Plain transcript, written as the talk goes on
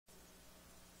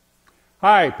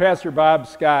Hi, Pastor Bob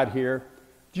Scott here.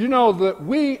 Do you know that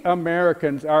we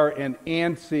Americans are an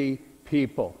antsy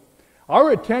people?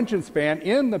 Our attention span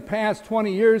in the past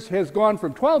 20 years has gone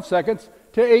from 12 seconds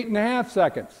to 8.5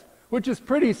 seconds, which is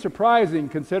pretty surprising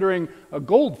considering a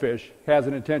goldfish has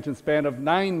an attention span of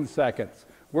 9 seconds.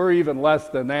 We're even less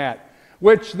than that,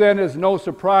 which then is no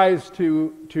surprise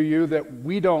to you that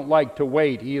we don't like to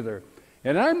wait either.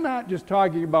 And I'm not just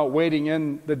talking about waiting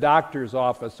in the doctor's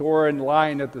office or in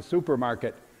line at the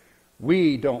supermarket.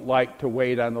 We don't like to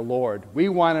wait on the Lord. We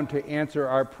want Him to answer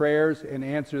our prayers and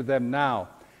answer them now.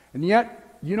 And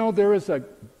yet, you know, there is a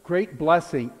great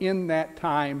blessing in that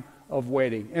time of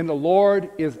waiting. And the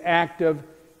Lord is active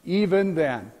even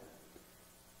then.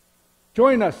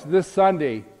 Join us this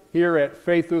Sunday here at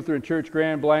Faith Lutheran Church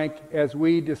Grand Blanc as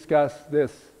we discuss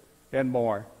this and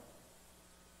more.